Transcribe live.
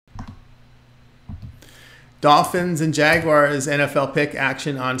Dolphins and Jaguars NFL pick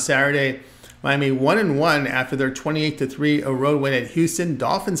action on Saturday. Miami 1-1 after their 28-3 road win at Houston.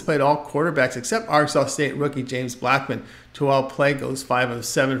 Dolphins played all quarterbacks except Arkansas State rookie James Blackman. To all play goes 5 of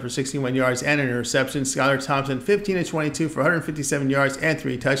 7 for 61 yards and an interception. Skylar Thompson 15-22 for 157 yards and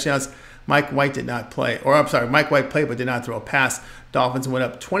 3 touchdowns. Mike White played but did not throw a pass. Dolphins went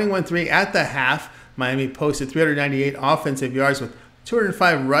up 21-3 at the half. Miami posted 398 offensive yards with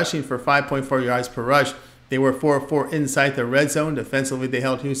 205 rushing for 5.4 yards per rush. They were 4 of 4 inside the red zone. Defensively, they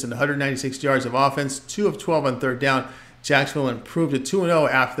held Houston to 196 yards of offense, 2 of 12 on third down. Jacksonville improved to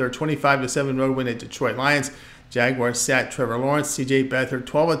 2-0 after their 25-7 road win at Detroit Lions. Jaguars sat Trevor Lawrence, C.J. Beathard,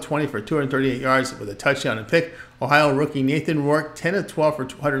 12 of 20 for 238 yards with a touchdown and pick. Ohio rookie Nathan Rourke, 10 of 12 for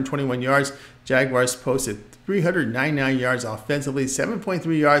 121 yards. Jaguars posted 399 yards offensively,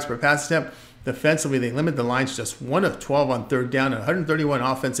 7.3 yards per pass attempt. Defensively, they limited the Lions to just 1 of 12 on third down and 131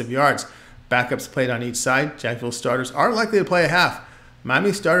 offensive yards. Backups played on each side. Jacksonville starters are likely to play a half.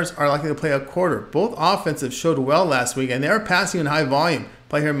 Miami starters are likely to play a quarter. Both offensives showed well last week, and they are passing in high volume.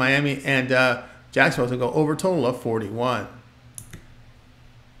 Play here in Miami, and Jacksonville to go over total of 41.